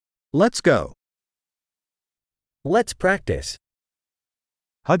Let's go. Let's practice.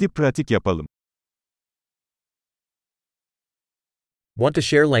 Hadi pratik yapalım. Want to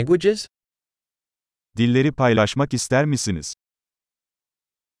share languages? Dilleri paylaşmak ister misiniz?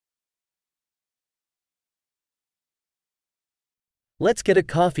 Let's get a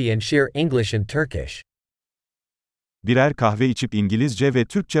coffee and share English and Turkish. Birer kahve içip İngilizce ve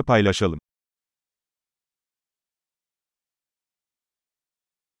Türkçe paylaşalım.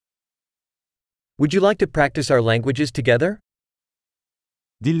 Would you like to practice our languages together?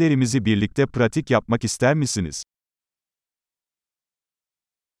 Dillerimizi birlikte pratik yapmak ister misiniz?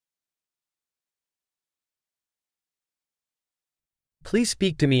 Please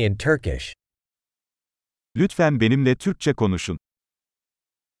speak to me in Turkish. Lütfen benimle Türkçe konuşun.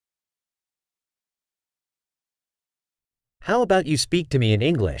 How about you speak to me in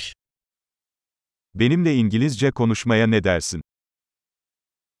English? Benimle İngilizce konuşmaya ne dersin?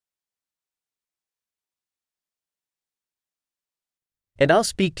 And I'll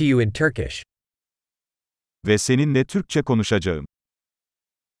speak to you in Turkish. Ve seninle Türkçe konuşacağım.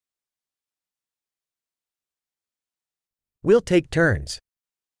 We'll take turns.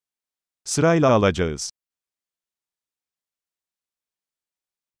 Sırayla alacağız.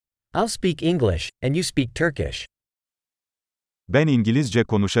 I'll speak English, and you speak Turkish. Ben İngilizce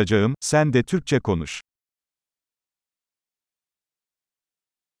konuşacağım, sen de Türkçe konuş.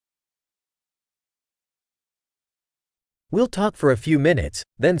 We'll talk for a few minutes,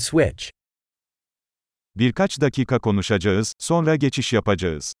 then switch. Birkaç dakika konuşacağız, sonra geçiş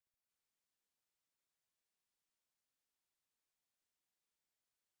yapacağız.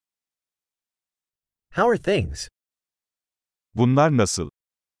 How are things? Bunlar nasıl?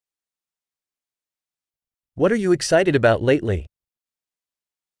 What are you excited about lately?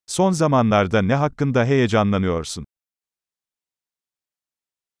 Son zamanlarda ne hakkında heyecanlanıyorsun?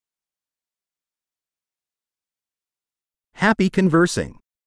 Happy conversing.